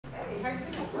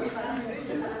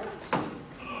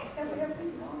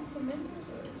some members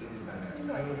or?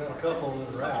 We've got a couple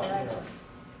that are out. Yeah.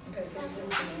 Okay, so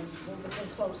we're move this in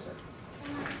closer.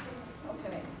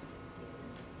 Okay.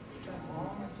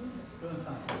 Doing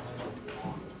fine.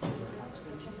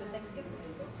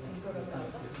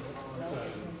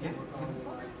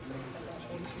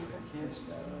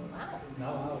 No, I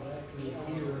was actually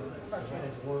here. I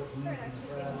had to work Wednesday and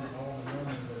Friday and all the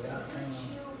morning, but out of town.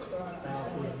 South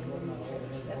was working on all the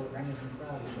head work Wednesday and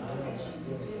Friday, so I don't have to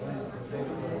go to the plant or go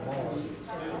to the bar.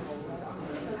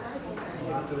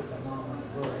 So I took my mom on the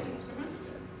road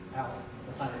out.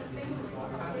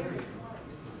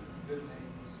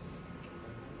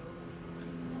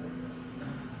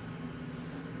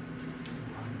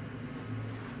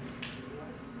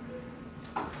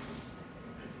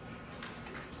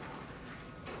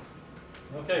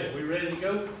 Okay, we ready to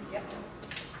go? Yep.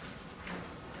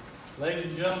 Ladies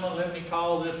and gentlemen, let me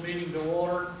call this meeting to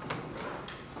order.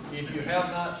 If you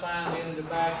have not signed in the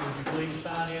back, would you please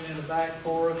sign in the back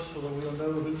for us so that we'll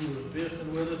know who was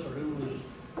visiting with us or who was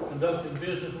conducting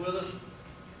business with us.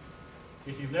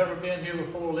 If you've never been here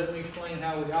before, let me explain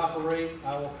how we operate.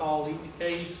 I will call each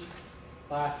case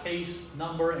by case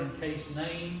number and case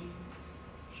name.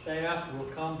 Staff will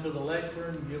come to the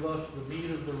lectern and give us the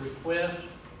meat of the request.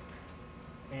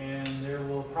 And there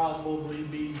will probably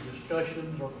be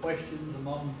discussions or questions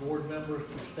among board members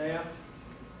to staff.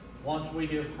 Once we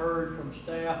have heard from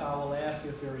staff, I will ask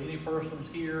if there are any persons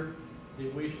here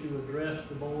that wish to address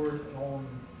the board on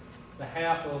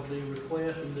behalf of the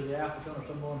request, either the applicant or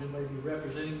someone who may be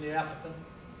representing the applicant.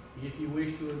 If you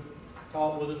wish to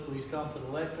talk with us, please come to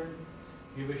the lectern.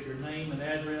 Give us your name and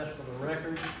address for the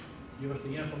record. Give us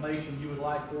the information you would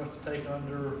like for us to take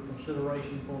under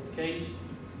consideration for the case.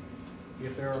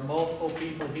 If there are multiple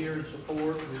people here in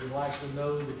support, we would like to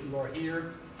know that you are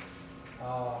here.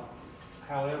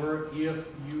 However, if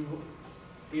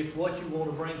what you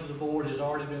want to bring to the board has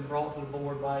already been brought to the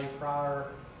board by a prior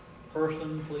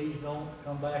person, please don't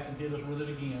come back and hit us with it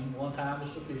again. One time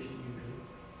is sufficient usually.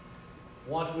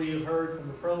 Once we have heard from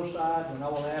the pro side, then I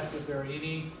will ask if there are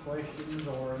any questions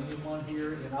or anyone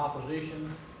here in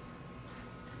opposition.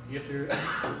 If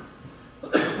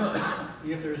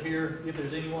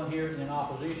there's anyone here in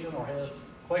opposition or has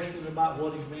questions about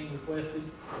what is being requested,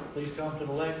 please come to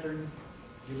the lectern.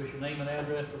 Give us your name and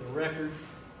address for the record.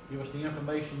 Give us the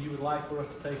information you would like for us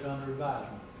to take under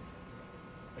advisement.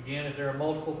 Again, if there are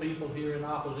multiple people here in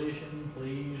opposition,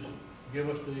 please give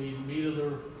us the meat of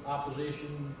the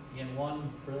opposition in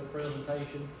one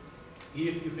presentation.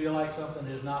 If you feel like something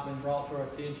has not been brought to our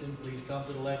attention, please come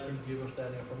to the lectern and give us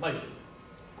that information.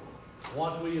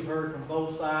 Once we have heard from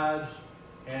both sides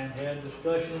and had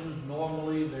discussions,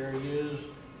 normally there is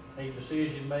a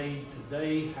decision made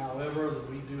today. However,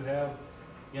 we do have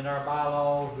in our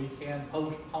bylaws, we can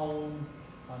postpone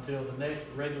until the next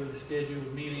regularly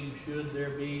scheduled meeting should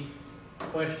there be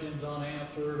questions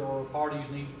unanswered or parties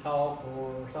need to talk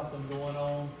or something going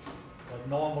on. But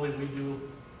normally we do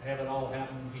have it all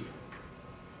happening here.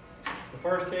 The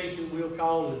first case that we'll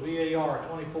call is VAR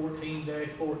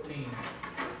 2014-14.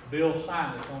 Bill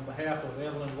Simon on behalf of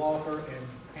Evelyn Walker and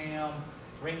Pam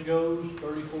Ringos,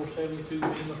 3472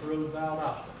 Bemis Road,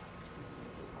 Valdosta.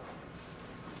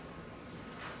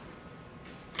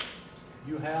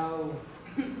 You have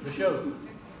the show.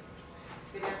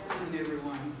 Good afternoon,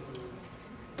 everyone.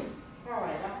 All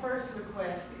right, our first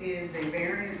request is a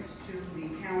variance to the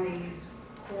county's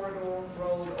corridor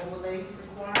road overlay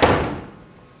requirements.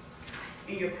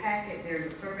 In your packet,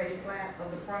 there's a survey plat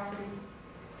of the property,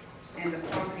 and the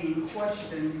property in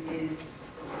question is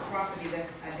the property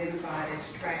that's identified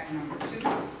as tract number 2,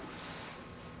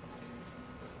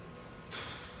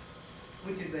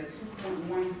 which is a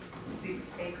 2.16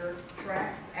 acre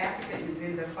tract. Applicant is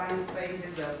in the final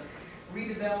stages of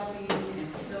redeveloping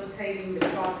and facilitating the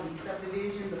property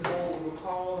subdivision. The board will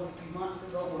recall a few months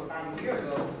ago, or about a year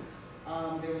ago,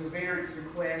 there was a variance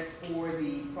request for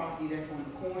the property that's on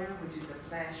the corner, which is the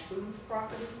Flash Foods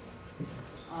property.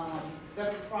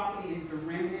 Subject property is the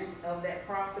remnant of that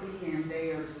property, and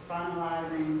they are just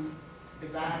finalizing,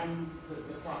 dividing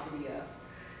the property up.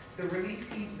 The relief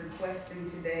he's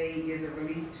requesting today is a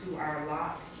relief to our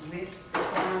lot width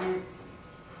requirement.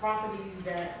 Properties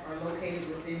that are located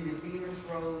within the Bemis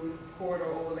Road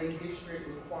Corridor Overlay District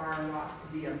require lots to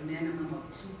be a minimum of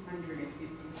 250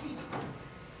 feet.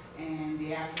 And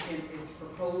the applicant is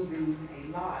proposing a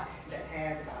lot that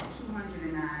has about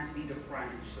 209 feet of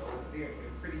frontage, so they're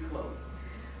pretty close.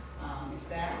 In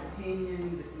staff's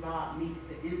opinion, this lot meets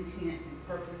the intent and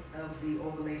purpose of the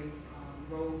overlay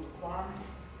road requirements,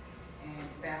 and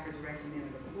staff is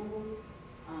recommending approval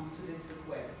to this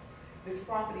request. This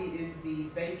property is the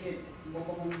vacant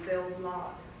mobile home sales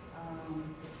lot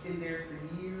It's been there for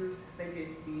years. I think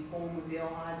it's the former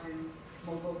Dale Hodges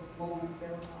mobile home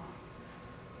sales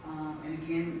lot. And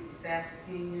again, staff's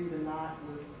opinion, the lot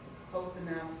was close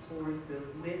enough as far as the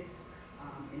width,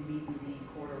 and meeting the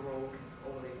quarter road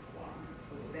overlay requirements.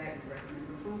 So with that, we recommend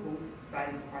approval,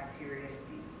 citing the criteria D.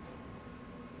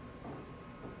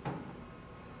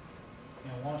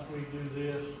 And once we do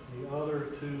this, the other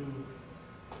two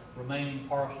remaining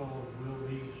parcels will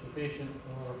be sufficient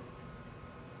for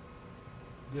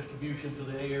distribution to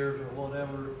the heirs or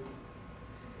whatever.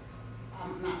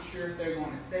 I'm not sure if they're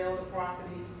going to sell the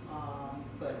property,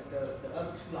 but the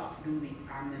other two lots do meet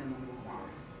our minimum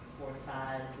requirements as far as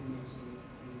size, dimensions,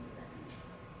 things of that nature.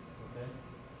 Okay.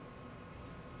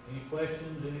 Any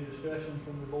questions, any discussion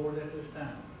from the board at this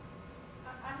time? I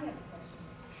have a question.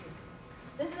 Sure.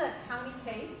 This is a county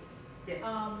case. Yes.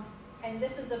 And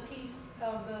this is a piece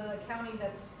of the county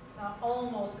that's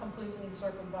almost completely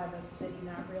encircled by the city,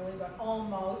 not really, but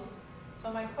almost.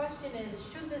 So my question is,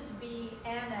 should this be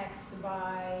annexed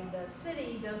by the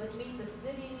city? Does it meet the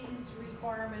city's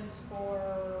requirements for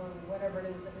whatever it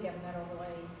is that we have in that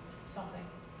overlay, something?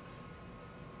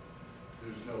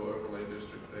 There's no overlay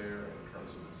district there in terms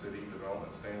of the city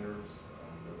development standards.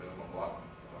 The minimum lot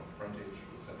frontage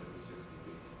was set to be 60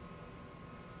 feet.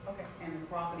 Okay. And the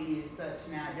property is such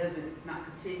now, it's not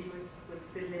contiguous with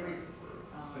city limits.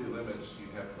 City limits,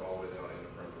 you'd have to go all the way down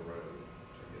Independent Road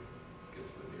to get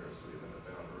to the nearest city limit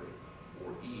boundary,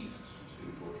 or east to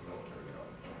Georgia Military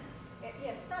College.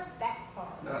 Yeah, it's not that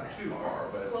far. Not too far,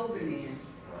 but It's closing in.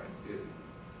 Right,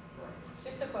 right.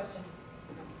 Just a question.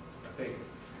 I think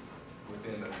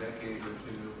within a decade or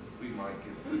two, we might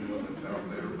get city limits out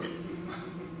there, but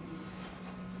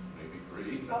maybe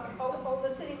 3.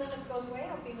 The city limits goes way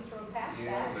out Venus Road past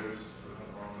Yeah, that. there's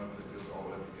long enough that goes all the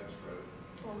way up to Guest Road.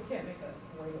 Well, we can't make a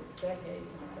wait decades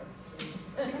in our city.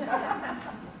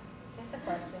 Just a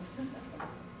question.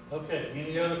 Okay,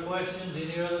 any other questions,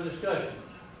 any other discussions?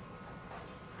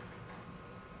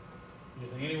 Is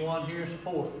there anyone here in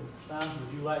support? Mr. Stein,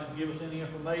 would you like to give us any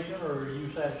information, or are you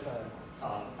satisfied?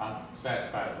 I'm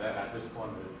satisfied with that. I just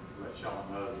wanted to let y'all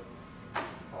know,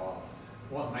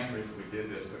 one of the main reasons we did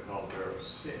this because there are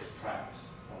 6 tracts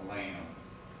of land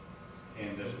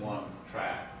in this one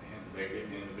tract, and they're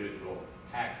getting individual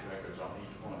tax records on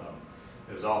each one of them.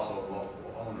 There's also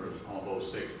local owners on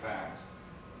those 6 tracts,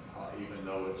 even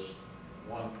though it's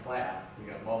one plat.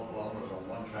 We got multiple owners on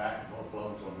one tract,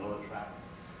 multiple owners on another tract.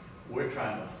 We're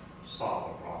trying to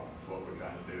solve a problem. Is what we're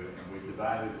trying to do, and we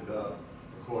divided it up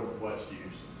according to what's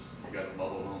uses. We got the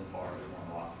mobile home part is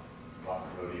one lot, rock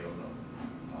rodeo,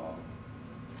 the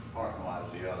parking lot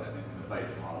is the other, and the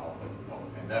vacant lot,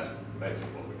 and that's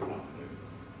basically what we're trying to do.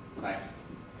 Thank you.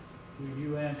 Do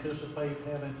you anticipate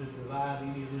having to divide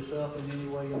any of this up in any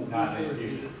way in the future? Not in the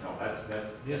future. No, that's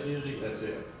This is it? That's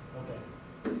it. Okay.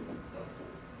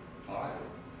 All right.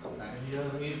 Thank you.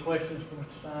 Any questions for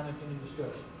Mr. Stein, any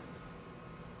discussion?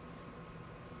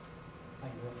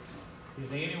 Thank you. Is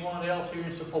there anyone else here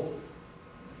in support?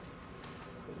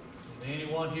 Is there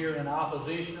anyone here in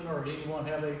opposition, or does anyone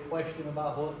have a question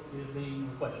about what is being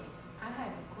requested? I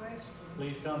have a question.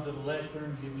 Please come to the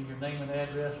lectern, give me your name and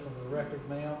address for the record,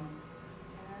 ma'am.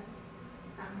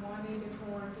 I'm Juanita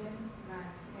Morgan. My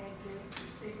address is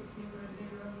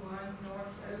 6001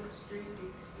 North Oak Street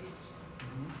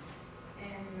Extension.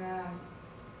 And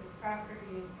the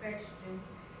property in question,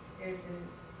 there's a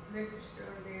liquor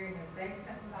store there in a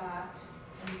vacant lot,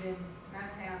 and then my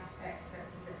house backs up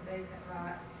to that vacant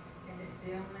lot, and it's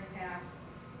the only house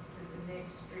to the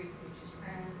next street, which is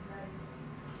Pine Place.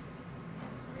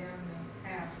 It's the only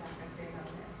house, like I said, on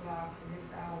that block, and this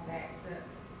all backs up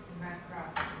to my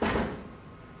property.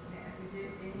 Now, is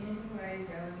it in any way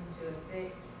going to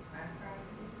affect my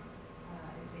property?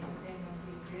 Is anything going to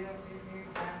be built in there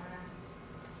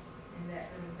in that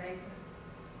little vacant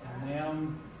spot?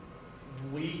 Ma'am,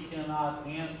 we cannot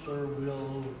answer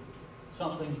will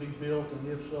something be built, and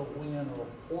if so, when or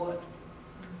what.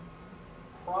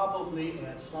 Probably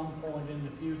at some point in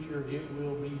the future it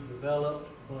will be developed,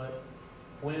 but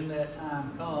when that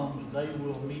time comes, they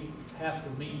will have to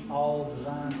meet all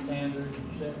design standards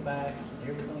and setbacks and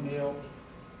everything else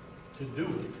to do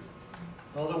it.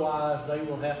 Otherwise, they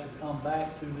will have to come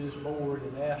back to this board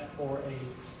and ask for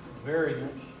a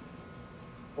variance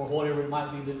or whatever it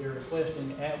might be that they're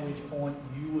requesting, at which point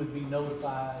you would be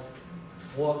notified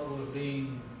what was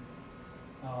being,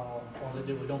 or that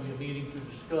there was going to be a meeting to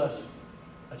discuss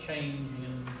a change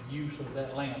in use of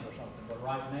that land or something. But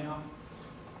right now,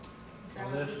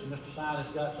 unless Mr. Stein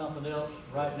has got something else,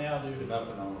 right now there's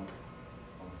Nothing on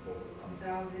the board. Is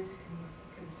all this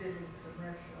considered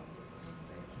commercial?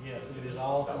 Yes, It is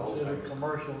all The whole considered thing.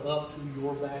 commercial up to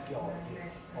your backyard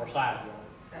or side yard.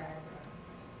 Side road.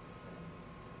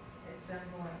 So, at some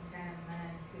point in time,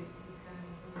 mine could become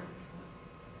commercial.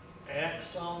 At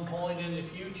some point in the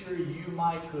future, you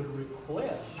could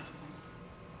request,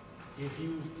 if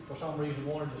you, for some reason,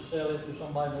 wanted to sell it to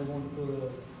somebody, they wanted to put a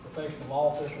professional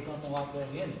office or something like that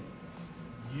in it,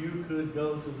 you could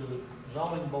go to the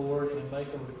zoning board and make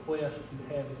a request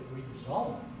to have it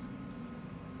rezoned.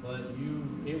 But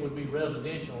it would be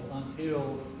residential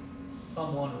until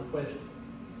someone requested.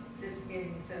 Just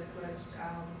getting so close to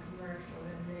all the commercial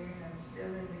in there, and I'm still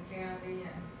in the county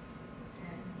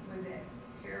and with that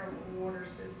terrible water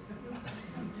system.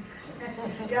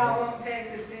 Y'all won't take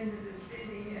us into the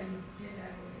city and, you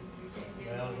know, we can't get.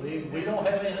 Well, anything we done. don't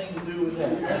have anything to do with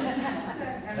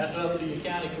that. That's up to your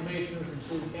county commissioners and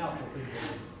city council people.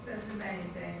 But the main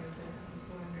thing was that I was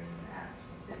wondering about,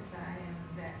 since I am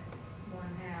that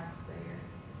one house there.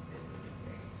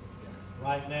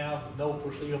 Right now, no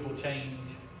foreseeable change.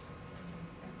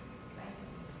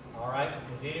 All right,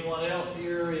 is anyone else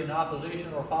here in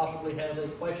opposition or possibly has a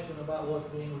question about what's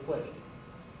being requested?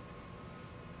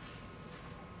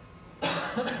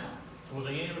 Was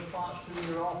there any response to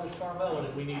your office, Carmella,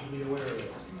 that we need to be aware of?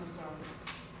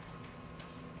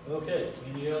 Okay,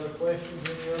 any other questions,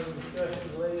 any other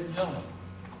discussions, ladies and gentlemen?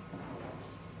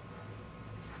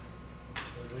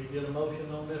 Did we get a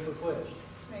motion on this request?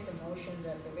 Make a motion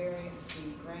that the variance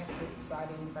be granted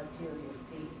citing criteria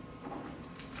D.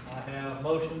 I have a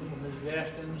motion from Ms.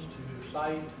 Gaskins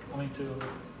to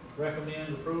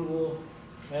recommend approval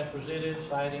as presented,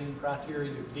 citing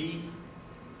criteria D.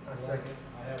 I second.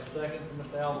 I have a second from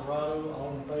Mr. Alvarado.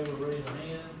 All in favor, raise a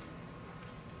hand.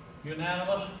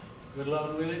 Unanimous. Good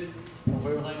luck with it. Hope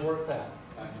everything works out.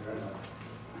 Thank you very much.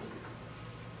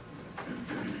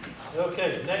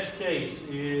 Okay, next case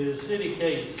is city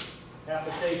case,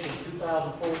 application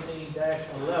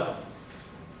 2014-11.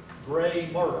 Gray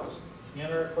Murrah,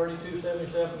 enter at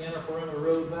 3277 Inner Perimeter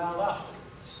Road, Valdosta.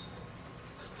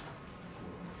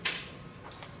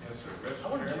 Yes, sir.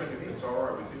 Mr. Chairman, if it's all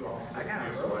right with you, I'll sit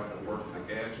here so I can work the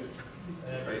gadget.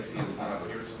 Tracy is not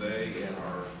here today, and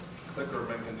our clicker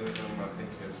mechanism, I think,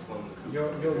 has flown the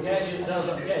coop. Your gadget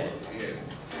doesn't gadget. Yes,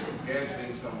 it's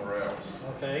gadgeting somewhere else.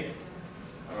 Okay,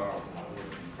 All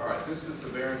right, this is a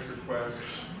variance request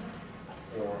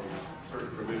for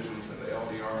certain provisions in the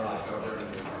LDR that govern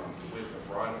the width of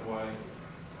right-of-way.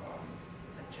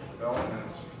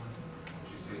 Developments, as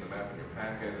you see in the map in your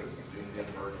packet, there's a zoomed-in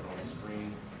version on the screen.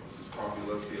 This is property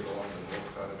located along the north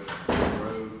side of Edgewood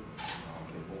Road.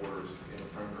 It borders Inner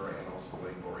Perimeter and also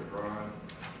Lake Glory Drive.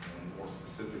 And more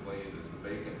specifically, it is the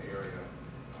vacant area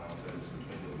that is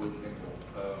between the Wood Nickel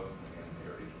Pub and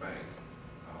Heritage Bank.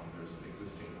 There's an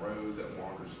existing road that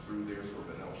wanders through there, sort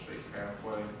of an L-shaped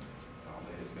pathway.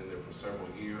 It has been there for several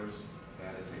years.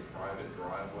 That is a private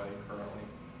driveway currently.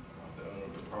 The owner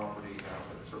of the property, now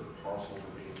that certain parcels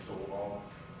are being sold off,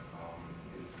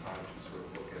 it is time to sort of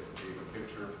look at the bigger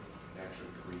picture and actually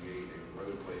create a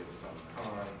roadway of some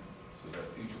kind so that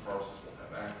future parcels will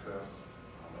have access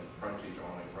and frontage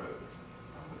on a road.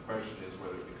 The question is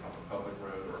whether it becomes a public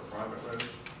road or a private road,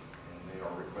 and they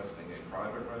are requesting a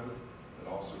private road,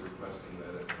 but also requesting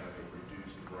that it have a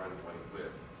reduced right-of-way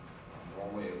width.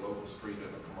 Normally, a local street in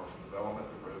a commercial development,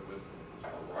 the road width is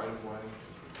for right-of-way, which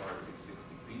is required to be 60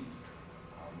 feet.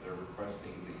 They're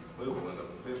requesting the equivalent of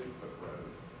a 50-foot road,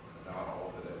 not all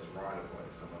of it as right-of-way,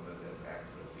 some of it as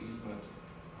access easement,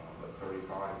 but 35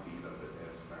 feet of it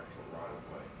as actual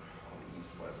right-of-way on the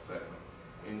east-west segment.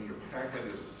 In your packet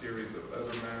is a series of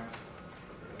other maps.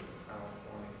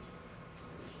 PowerPoint.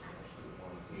 There's actually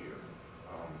one here.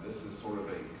 This is sort of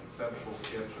a conceptual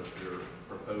sketch of their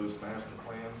proposed master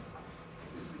plan.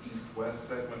 It is the east-west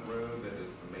segment road that is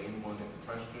the main one in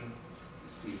question.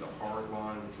 See the hard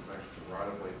line, which is actually the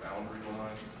right-of-way boundary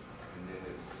line, and then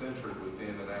it's centered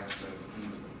within an access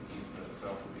easement. The easement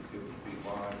itself will be 50 feet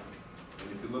wide. And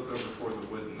if you look over toward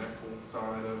the Wood Nickel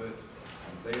side of it,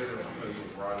 there they're proposing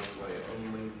right-of-way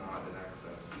only, not an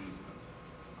access easement.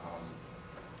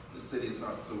 The city is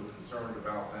not so concerned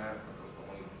about that because the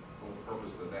only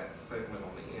purpose that that segment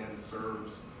on the end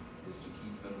serves is to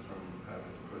keep them from having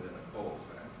to put in a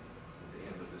cul-de-sac at the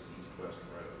end of this east-west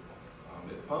road.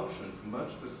 It functions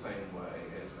much the same way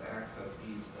as the access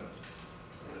easement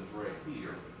that is right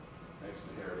here next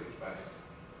to Heritage Bank.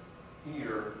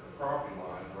 Here, the property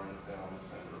line runs down the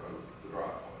center of the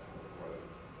driveway of the road.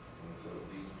 And so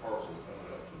these parcels come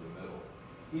up to the middle.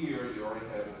 Here, you already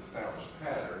have an established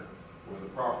pattern where the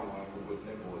property line for Wood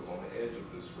Nickel is on the edge of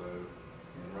this road.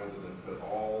 And rather than put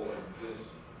all of this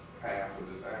path or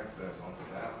this access onto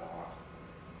that lot,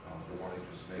 they want to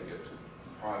just make it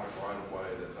private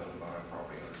right-of-way that's owned by a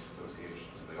property owners association,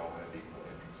 so they all have equal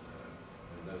interest in it.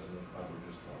 It doesn't cover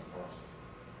just one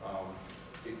parcel.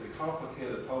 It's a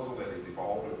complicated puzzle that has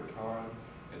evolved over time.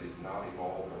 It has not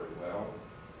evolved very well.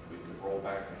 We could roll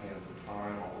back the hands of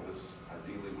time. All of this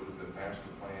ideally would have been master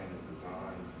planned and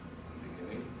designed in the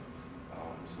beginning.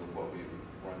 So what we've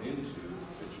run into is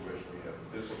a situation where we have a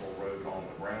physical road on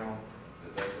the ground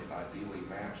that doesn't ideally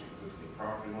match existing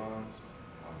property lines.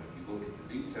 If you look at the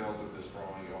details of this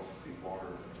drawing, you also see water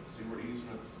and sewer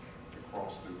easements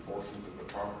across through portions of the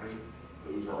property.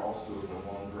 Those are also no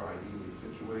longer ideally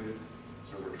situated.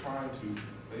 So we're trying to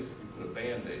basically put a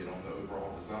Band-Aid on the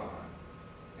overall design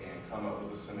and come up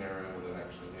with a scenario that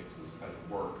actually makes this thing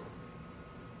work,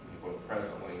 both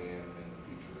presently and in the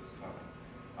future that's coming.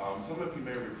 Some of you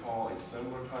may recall a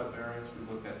similar type variance we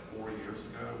looked at 4 years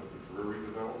ago with the Drury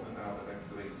development out at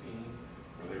exit 18,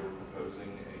 where they were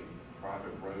proposing a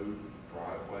private road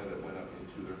driveway that went up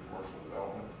into their commercial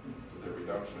development with a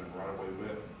reduction in right-of-way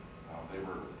width. They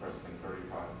were requesting 35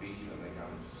 feet, and they got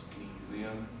to squeeze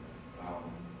in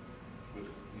with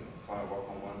sidewalk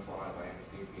on one side,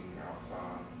 landscaping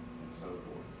outside, and so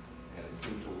forth. And it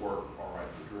seemed to work all right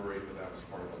for Drury, but that was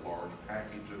part of a large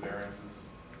package of variances.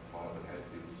 A lot of it had to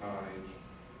do with signage,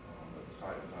 but the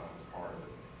site design was part of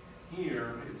it.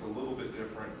 Here, it's a little bit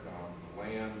different. The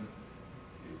land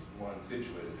is one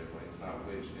situated differently. It's not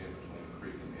wedged in between the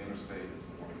creek and the interstate. It's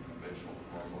more of a conventional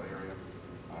commercial area.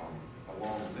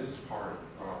 Along this part of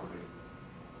the property,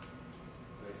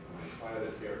 when they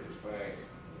platted Heritage Bank,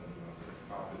 and I think a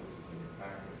copy of this is in your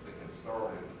packet, they had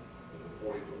started with a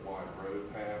 40-foot wide road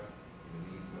path and an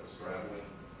easement straddling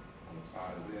on the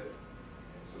side of it.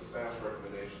 And so staff's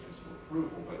recommendation is for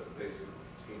approval, but basically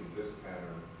continue this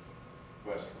pattern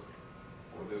westward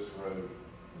for this road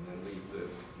and then leave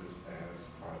this as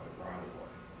private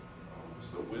right-of-way.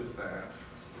 So with that,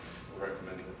 we're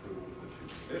recommending approval with the two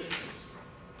conditions,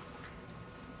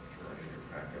 which are in your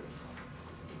packet.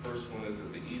 The first one is that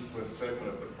the east-west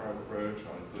segment of the private road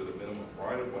shall include a minimum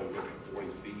right-of-way width of 40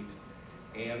 feet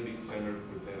and be centered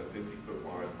within a 50-foot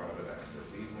wide private access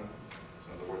easement.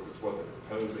 So in other words, it's what they're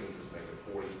proposing, just make it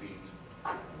 40 feet,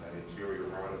 and that interior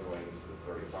right-of-way instead of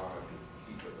 35 to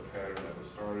keep with the pattern that was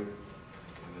started.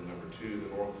 And then number two,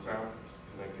 the north-south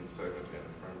connecting segment and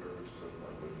the perimeter, which is over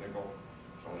by Wood Nickel,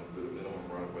 shall include a minimum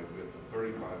right-of-way width of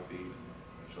 35 feet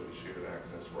and shall be shared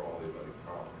access for all the abutting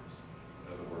properties.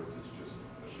 In other words, it's just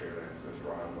a shared access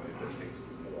right-of-way that takes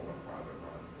the form of private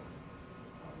right-of-way,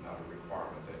 not a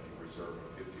requirement that you reserve a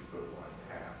 50-foot wide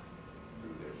path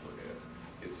through there for it.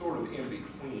 It's sort of in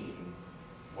between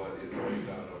what is already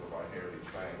done over by Heritage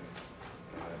Bank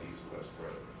and that east-west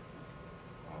road.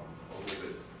 A little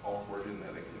bit awkward in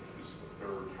that it introduces a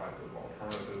third type of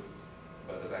alternative,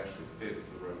 but it actually fits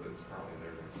the road that's currently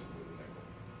there next to the nickel,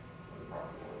 where the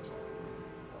property lines are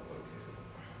located.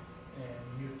 And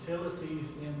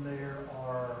utilities in there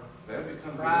are That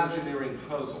becomes an private engineering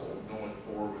puzzle going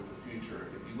forward with the future.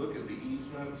 If you look at the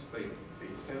easements, they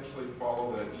essentially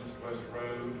follow that east-west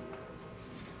road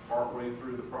partway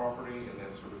through the property and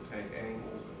then sort of take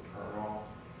angles and turn off.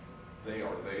 They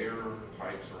are there,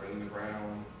 pipes are in the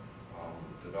ground.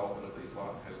 Development of these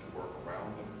lots has to work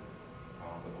around them.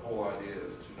 But the whole idea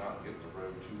is to not get the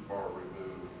road too far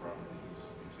removed from these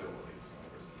utilities.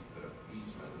 Let's keep the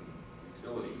easement and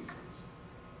utility easements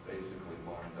basically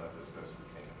lined up as best we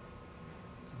can.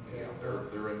 Yeah, they're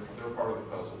part of the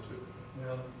puzzle too.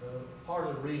 Well, part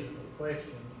of the reason for the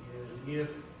question is if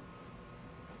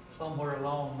somewhere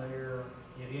along there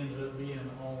it ends up being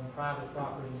on private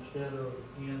property instead of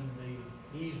in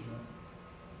the easement.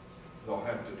 They'll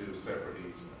have to do a separate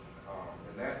easement.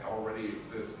 And that already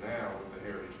exists now with the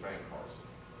Heritage Bank parcel.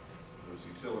 Those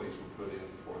utilities were put in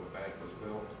before the bank was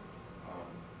built.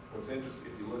 What's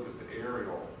interesting, if you look at the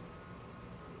aerial,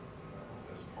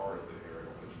 this part of the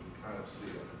aerial, but you can kind of see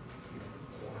it.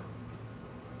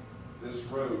 This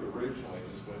road originally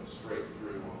just went straight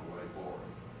through on the way forward.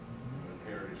 When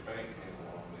Heritage Bank came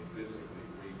along, they physically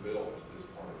rebuilt this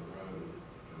part of the road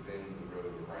to bend the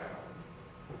road around.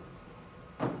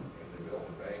 And they built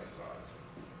a bank site.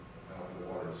 Now the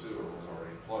water and sewer was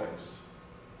already in place.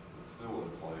 It's still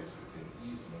in place. It's in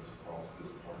easements across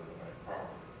this part of the bank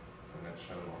property. And that's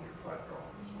shown on your plat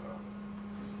drawing as well.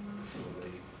 So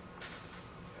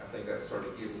I think that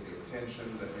started getting the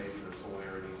attention that maybe this whole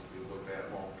area needs to be looked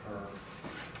at long term.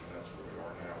 And that's where we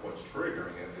are now. What's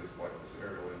triggering it is like this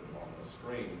aerial on the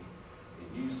screen. A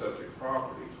new subject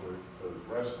property for those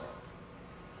restaurants.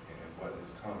 And what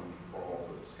has come for all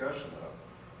the discussion of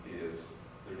is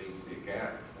there needs to be a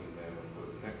gap between them and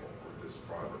Wood Nickel where this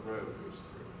private road goes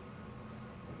through.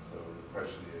 And so the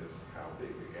question is, how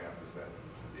big a gap does that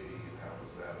need to be, and how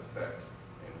is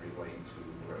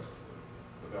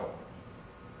development.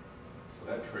 So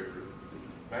that triggered the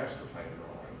master plan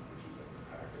drawing, which is in the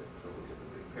packet, to look at the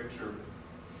big picture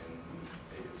and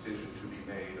a decision to be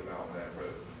made about that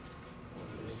road.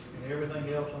 And everything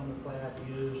else on the plat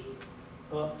is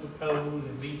up to code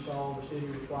and meets all the city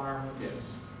requirements? Yes.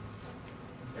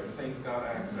 Everything's got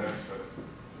access, but,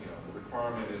 you know, the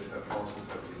requirement is that parcels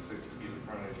have to be 60 feet of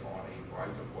frontage on a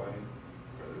right-of-way,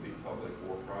 whether it be public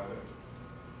or private.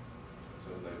 So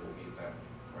they will meet that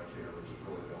criteria, which is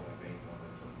really the only main one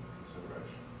that's in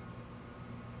consideration.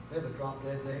 They have a drop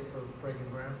dead date for breaking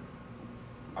ground?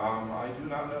 I do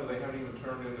not know. They haven't even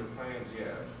turned in their plans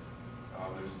yet.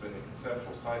 There's been a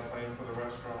conceptual site plan for the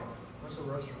restaurant. What's the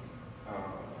restaurant?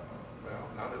 Well,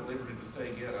 not at liberty to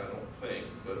say yet, I don't think,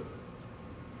 but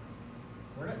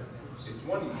We're not. it's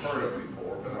one you've heard of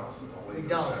before, but I'll leave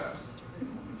it at McDonald's.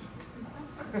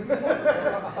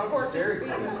 that. Of course, Dairy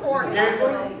Queen. Court, Dairy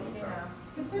Queen? you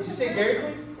know. Did you say Dairy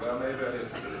Queen? Well, maybe I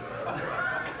didn't.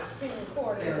 Being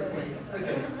recorded.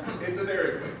 Okay. It's a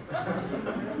Dairy Queen.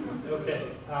 Okay,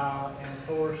 and of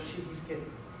course, She was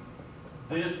kidding.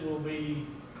 this will be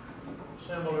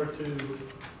similar to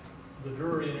the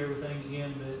jury and everything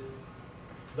in that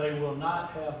they will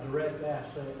not have direct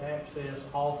access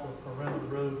off of Perimeter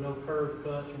Road, no curb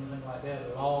cuts or anything like that.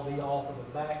 It'll all be off of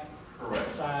the back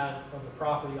Correct. side of the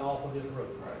property off of this road.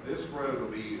 Right. This road will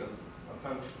be a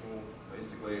functional,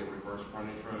 basically a reverse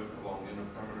frontage road along the inner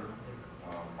perimeter.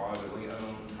 Privately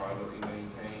owned, privately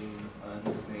maintained,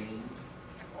 unnamed.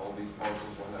 All these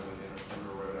parcels will have an inner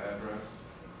perimeter road address.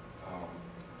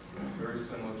 It's very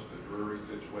similar to the Drury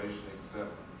situation,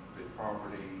 except the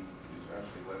property is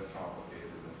actually less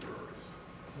complicated than Drury's.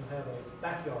 We'll have a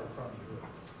backyard frontage road.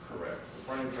 Correct. The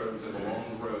frontage road says along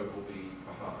the road will be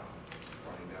behind,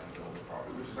 running down the middle of the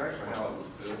property, which is actually how it was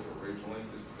built originally,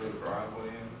 just to put a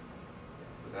driveway in.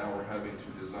 But now we're having to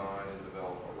design and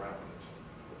develop around it.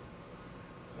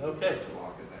 So Okay. to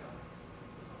lock it down.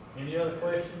 Any other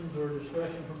questions or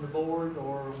discussion from the board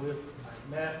or with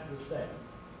Matt, the staff?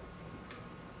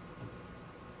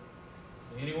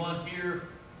 Anyone here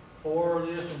for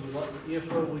this, and if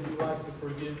so, would you like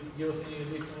to give us any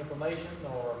additional information,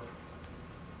 or?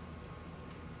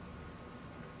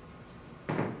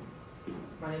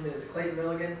 My name is Clayton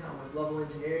Milligan. I'm with Lovell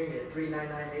Engineering at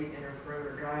 3998 Inner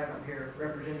Perimeter Drive. I'm here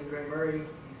representing Gray Murray.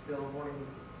 He's still mourning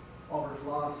Auburn's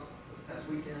loss this past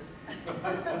weekend,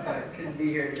 but couldn't be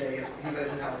here today. He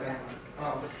lives in Alabama.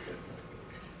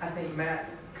 I think Matt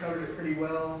covered it pretty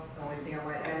well. The only thing I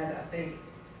might add, I think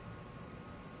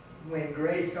when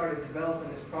Gray started developing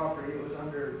this property, it was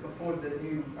before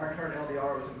our current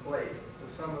LDR was in place.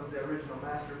 So some of the original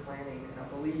master planning, and I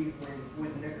believe when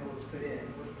Wood Nickel was put in,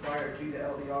 was prior to the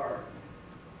LDR.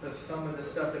 So some of the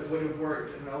stuff that would have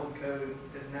worked in the old code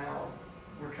is now,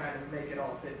 we're trying to make it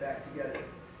all fit back together.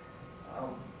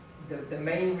 The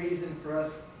main reason for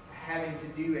us having to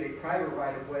do a private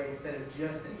right-of-way instead of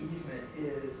just an easement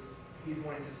is he's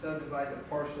wanting to subdivide the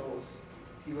parcels.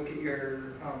 If you look at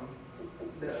your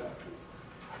the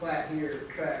plat here,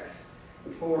 tracks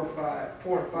 4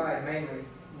 and 5 mainly,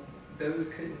 those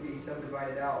couldn't be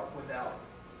subdivided out without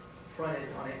frontage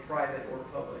on a private or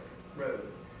public road.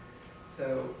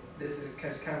 So this is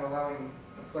just kind of allowing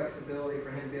the flexibility for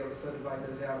him to be able to subdivide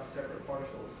those out as separate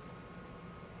parcels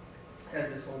as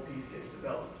this whole piece gets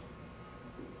developed.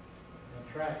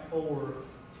 And track 4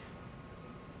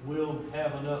 will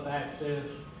have enough access.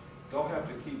 They'll have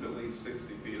to keep at least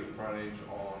 60 feet of frontage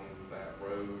on that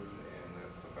road, and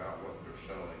that's about what they're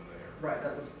showing there. Right,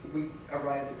 we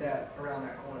arrived at that around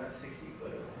that corner at 60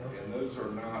 foot. And those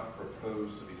are not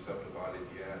proposed to be subdivided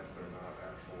yet. They're not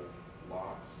actual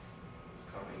lots. It's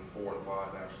coming 4 and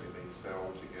 5 actually may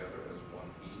sell together as one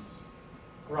piece.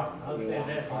 Right, I understand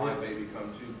that. 5 may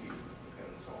become 2 pieces,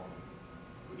 depends on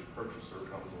which purchaser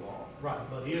comes along. Right,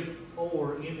 but if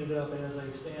 4 ended up as a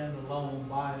standalone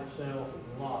by itself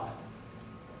lot,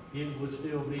 it would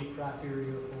still meet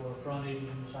criteria for frontage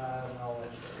and size and all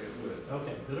that stuff. It would.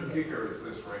 Okay, good The enough. kicker is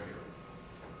this right here.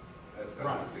 That's got to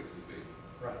Right. be 60 feet.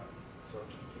 Right. So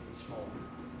keep it small.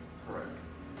 Correct.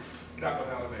 Not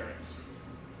without a variance.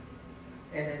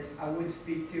 And as I would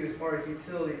speak to, as far as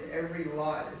utilities, every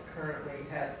lot currently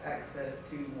has access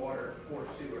to water or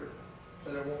sewer.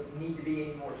 So there won't need to be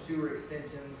any more sewer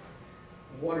extensions.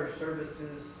 Water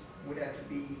services would have to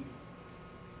be,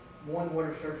 one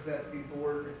water service would have to be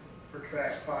bored for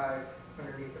track 5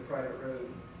 underneath the private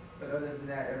road. But other than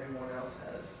that, everyone else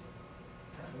has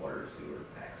water sewer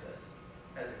access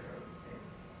as it currently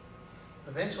stands.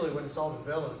 Eventually, when it's all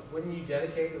developed, wouldn't you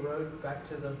dedicate the road back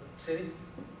to the city?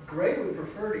 Gray would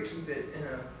prefer to keep it in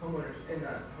a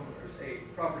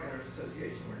property owners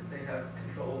association where they have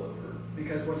control over,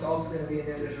 because what's also gonna be in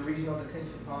there's a regional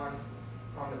detention pond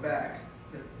on the back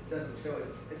that doesn't show it,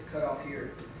 it's cut off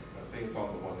here. I think it's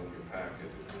on the one in your packet,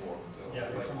 it's north of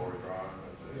Yeah, it's Lake on- Lori Drive,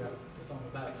 Yeah, it's on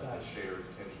the back that's side. a shared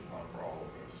detention pond for all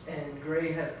of those. And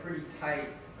Gray has pretty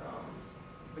tight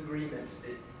agreements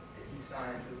that he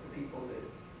signs with the people that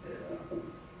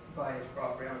buy his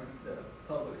property on the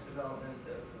Publix development,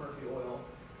 the Murphy Oil,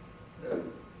 the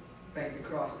bank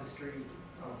across the street,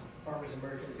 Farmers and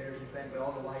Merchants, Heritage Bank, but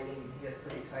all the lighting, he has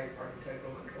pretty tight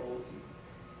architectural controls.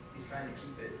 He's trying to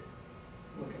keep it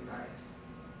looking nice.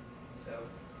 So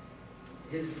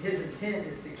his intent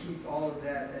is to keep all of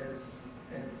that as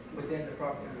within the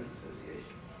property owners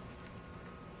association.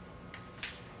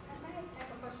 I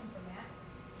have a question for Matt.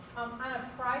 On a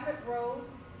private road,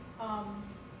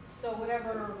 so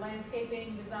whatever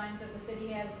landscaping designs that the city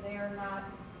has, they don't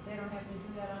have to do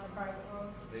that on a private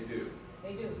road? They do.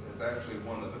 They do. It's actually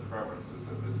one of the preferences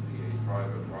that this be a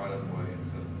private right-of-way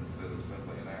instead of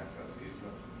simply an access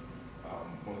easement.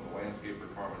 One of the landscape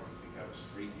requirements is you have a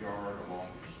street yard along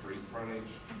your street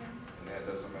frontage, and that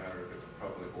doesn't matter if it's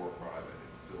public or private,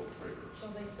 it still triggers. So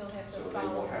they still have to So follow? they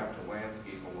will have to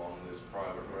landscape along this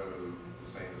private road the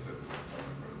same as if it was a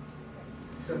public road.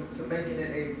 So making it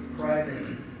a private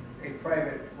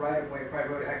right-of-way,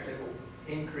 private road actually will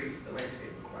increase the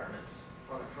landscape requirements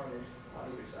on the frontage on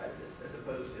either side of this, as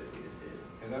opposed to if we just did.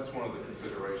 And that's one of the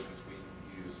considerations we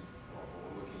use or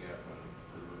we're looking at when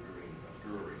we're reviewing a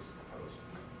brewery's proposal.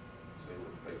 So they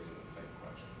were facing the same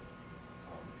question.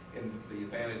 And the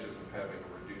advantages of having a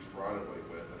reduced right-of-way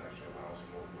width, it actually allows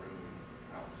more room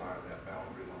outside that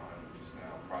boundary line, which is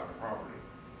now private property,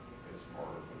 as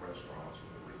part of the restaurants or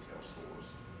the retail stores.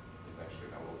 You've actually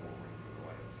got a little more room for the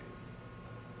landscape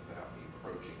without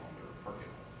encroaching on their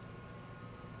parking lot.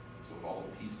 So if all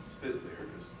the pieces fit there,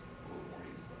 just a little more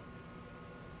easily.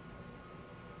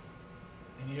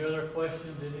 Any other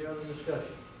questions, any other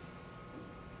discussion?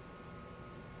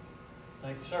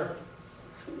 Thank you, sir.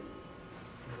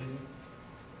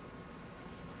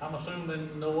 I'm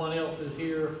assuming no one else is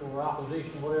here for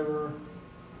opposition, whatever.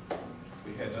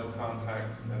 We had no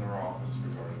contact in our office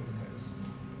regarding this case.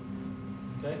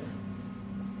 Okay?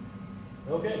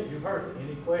 Okay, you've heard it.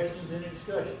 Any questions, any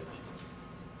discussions?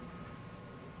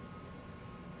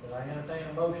 Could I entertain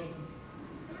a motion?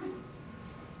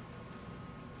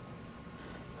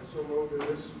 I so move that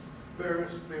this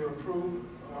variance be approved,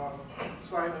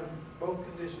 citing both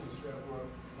conditions that were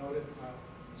noted by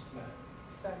Mr. Matt.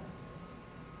 Second.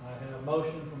 I have a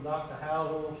motion from Dr.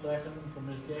 Housel, second from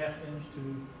Ms. Gaskins to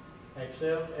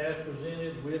accept as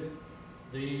presented with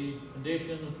the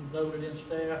conditions noted in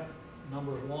staff,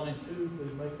 numbers 1 and 2.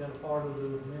 Please make that a part of the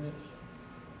minutes.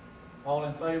 All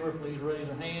in favor, please raise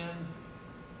your hand.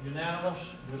 Unanimous.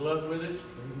 Good luck with it.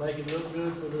 We make it look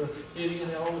good for the city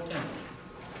and all the tenants.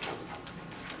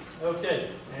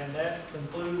 Okay, and that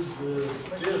concludes the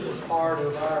business part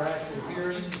of our actual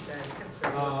hearing.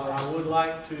 I would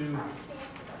like to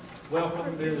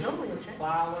welcome Ms.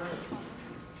 Fowler.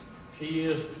 She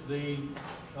is the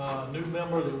new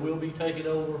member that will be taking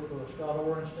over for Scott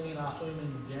Orenstein, I assume,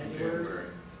 in January.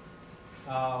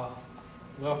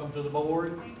 Welcome to the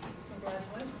board. Thank you.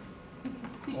 Congratulations.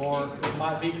 Or it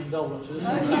might be condolences.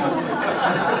 And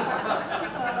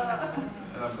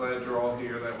I'm glad you're all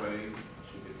here, that way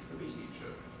she gets to meet each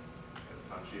other. At the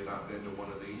time she had not been to one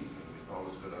of these, and we thought it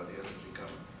was a good idea that she come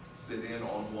sit in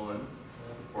on one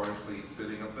before actually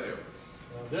sitting up there.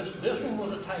 This one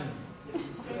was a tame.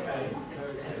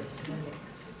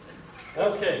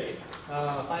 Okay,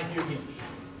 thank you again.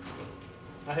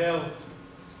 I have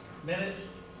minutes.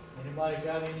 Anybody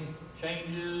got any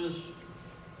changes?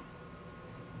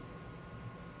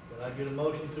 Did I get a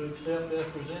motion to accept as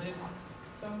presented?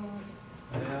 So moved.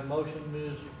 I have a motion,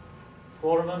 Ms.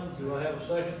 Quarterman. Do I have a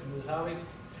second? Ms. Hobby?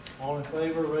 All in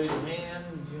favor, raise your hand.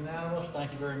 Unanimous.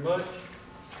 Thank you very much.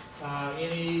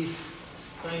 Anything,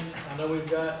 I know we've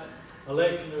got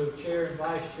election of chair and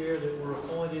vice chair that were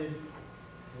appointed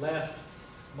last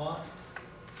month.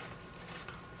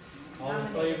 All in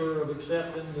favor of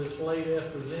accepting the slate as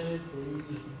presented,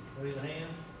 please raise a hand.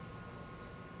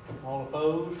 All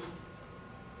opposed?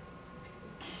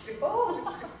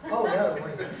 Oh, Oh, no,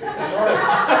 wait.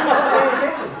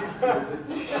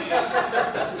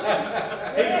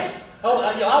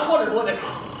 I wondered what it. I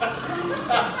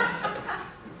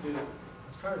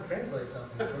was trying to translate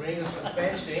something from English, from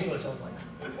Spanish to English. I was like,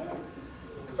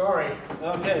 sorry.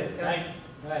 Okay, thank you.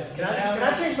 Right. Can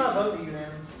I change my vote to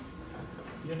unanimous?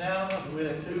 Unanimous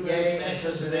with 2 Yay.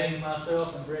 abstentions, being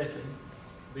myself and Gretchen,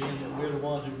 being that we're the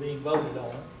ones who are being voted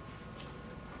on.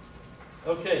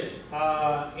 Okay,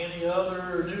 any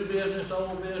other new business,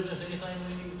 old business, anything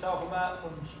we need to talk about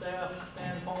from staff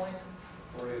standpoint?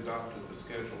 Already adopted the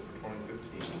schedule for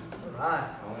 2015. All right.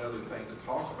 The only other thing to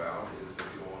talk about is if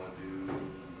you want to do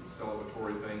the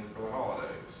celebratory thing for the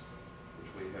holidays, which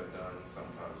we have done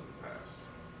sometimes in the past.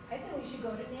 I think we should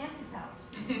go to Nancy's house.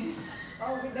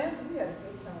 Oh, we danced, we had a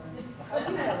good time. Oh,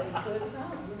 we had a good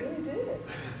time, we really did.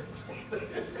 I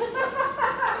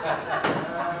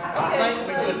think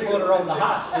we just put her on the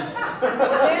hot seat.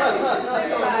 Nancy, just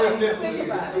think about it, just think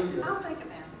about it. I'll think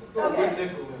about it. Let's go with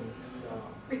Nickel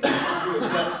and do a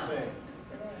Dutch thing.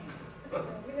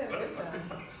 We had a good time,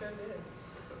 sure did.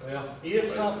 Well, if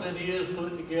something is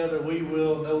put together, we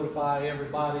will notify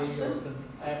everybody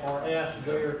or ask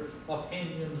their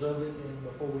opinions of it and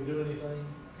before we do anything.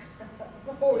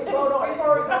 Before we vote on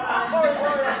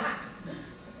it.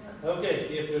 Okay,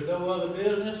 if there's no other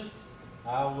business,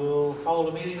 I will call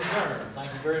the meeting adjourned.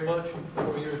 Thank you very much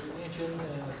for your attention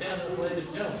and attendance, ladies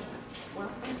and gentlemen. Well,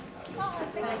 thank you.